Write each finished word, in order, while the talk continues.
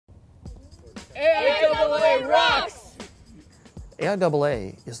AIAA rocks!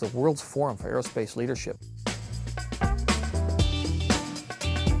 AIAA is the world's forum for aerospace leadership.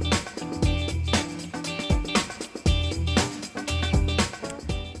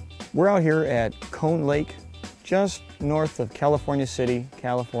 We're out here at Cone Lake, just north of California City,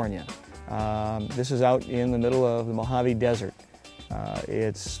 California. This is out in the middle of the Mojave Desert.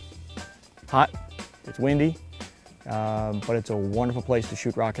 It's hot, it's windy, but it's a wonderful place to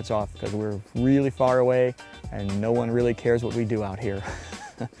shoot rockets off because we're really far away and no one really cares what we do out here.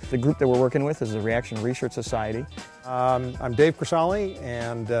 The group that we're working with is the Reaction Research Society. I'm Dave Crasali,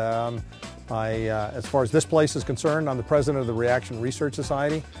 and as far as this place is concerned, I'm the president of the Reaction Research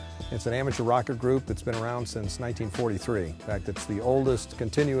Society. It's an amateur rocket group that's been around since 1943. In fact, it's the oldest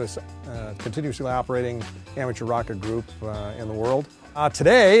continuously operating amateur rocket group in the world.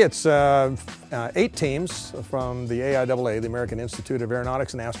 Today, it's 8 teams from the AIAA, the American Institute of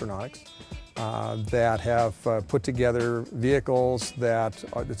Aeronautics and Astronautics, that have put together vehicles that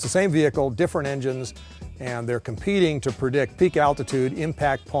it's the same vehicle, different engines, and they're competing to predict peak altitude,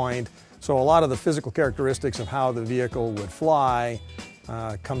 impact point. So a lot of the physical characteristics of how the vehicle would fly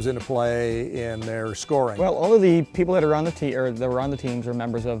comes into play in their scoring. Well, all of the people that are on the that were on the teams are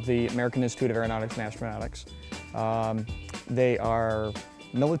members of the American Institute of Aeronautics and Astronautics. They are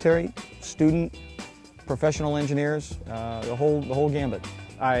military, student, professional engineers, the whole gambit.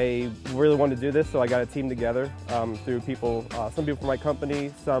 I really wanted to do this, so I got a team together through people, some people from my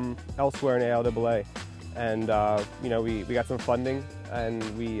company, some elsewhere in AIAA, and you know, we got some funding, and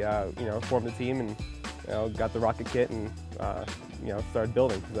we you know, formed a team, and got the rocket kit, and you know, started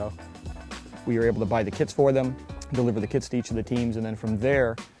building. So we were able to buy the kits for them, deliver the kits to each of the teams, and then from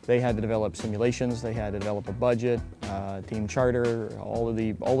there they had to develop simulations, they had to develop a budget, team charter, all of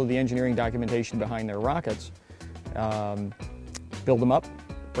the engineering documentation behind their rockets, build them up,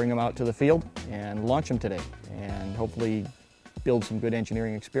 bring them out to the field, and launch them today, and hopefully build some good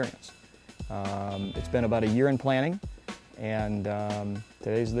engineering experience. It's been about a year in planning, and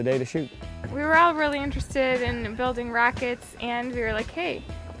today's the day to shoot. We were all really interested in building rockets, and we were like, hey,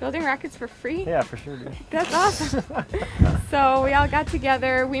 building rockets for free? yeah, for sure, dude. That's awesome. So we all got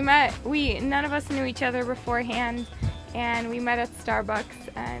together, none of us knew each other beforehand, and we met at Starbucks,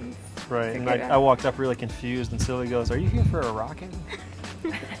 and right, and I walked up really confused, and Sylvie goes, "Are you here for a rocket?"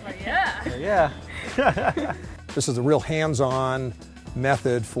 Yeah. Yeah. This is a real hands-on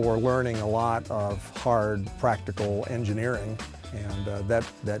method for learning a lot of hard, practical engineering, and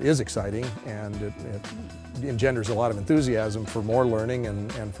that is exciting, and it engenders a lot of enthusiasm for more learning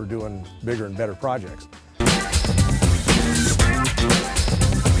and for doing bigger and better projects.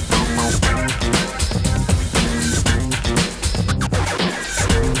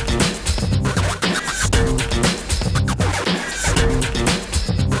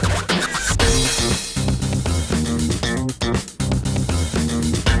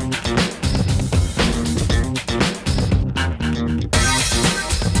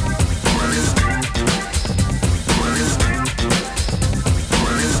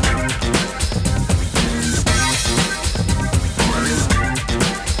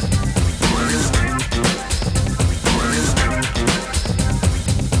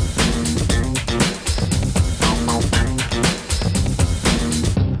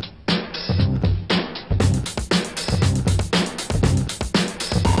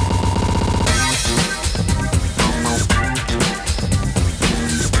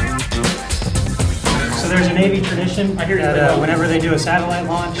 There's a Navy tradition that whenever they do a satellite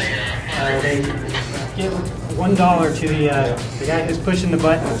launch, they give $1 to the guy who's pushing the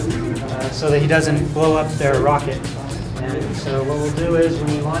button so that he doesn't blow up their rocket. And so what we'll do is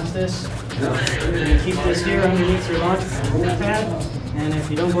when you launch this, you keep this here underneath your launch pad, and if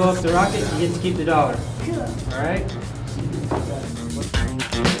you don't blow up the rocket, you get to keep the $1. All right?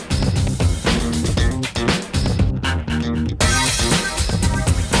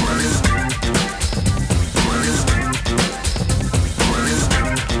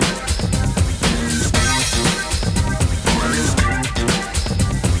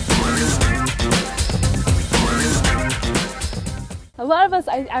 A lot of us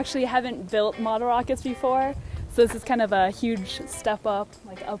actually haven't built model rockets before, so this is kind of a huge step up,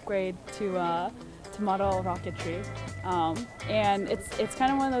 like upgrade to model rocketry. And it's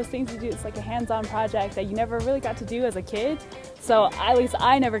kind of one of those things you do. It's like a hands-on project that you never really got to do as a kid. So at least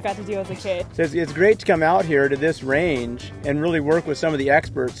I never got to do as a kid. So it's great to come out here to this range and really work with some of the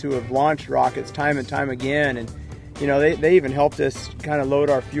experts who have launched rockets time and time again. And you know, they even helped us kind of load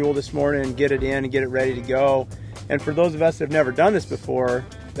our fuel this morning and get it in and get it ready to go. And for those of us that have never done this before,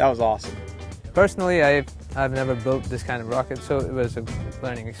 that was awesome. Personally, I've never built this kind of rocket, so it was a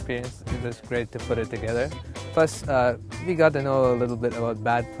learning experience. It was great to put it together. Plus, we got to know a little bit about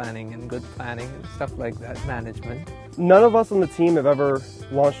bad planning and good planning and stuff like that, management. None of us on the team have ever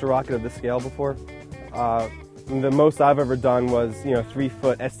launched a rocket of this scale before. The most I've ever done was,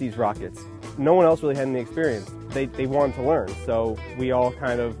 3-foot Estes rockets. No one else really had any experience. They wanted to learn, so we all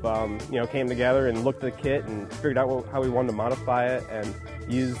kind of came together and looked at the kit and figured out how we wanted to modify it and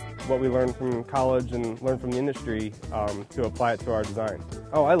used what we learned from college and learned from the industry to apply it to our design.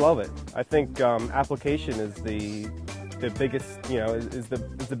 Oh, I love it. I think application is the biggest, is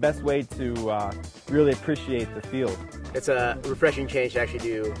the best way to really appreciate the field. It's a refreshing change to actually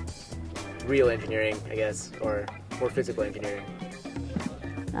do real engineering, I guess, or more physical engineering.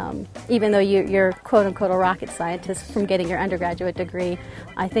 Even though you're quote-unquote a rocket scientist from getting your undergraduate degree,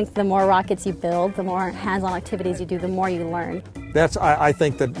 I think the more rockets you build, the more hands-on activities you do, the more you learn. I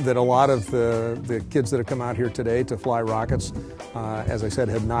think that a lot of the kids that have come out here today to fly rockets, as I said,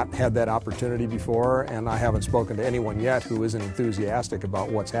 have not had that opportunity before, and I haven't spoken to anyone yet who isn't enthusiastic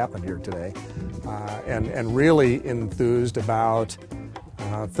about what's happened here today, and really enthused about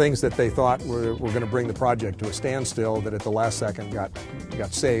things that they thought were going to bring the project to a standstill, that at the last second got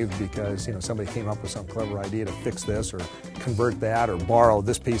saved because somebody came up with some clever idea to fix this or convert that or borrow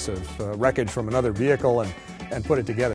this piece of wreckage from another vehicle and put it together.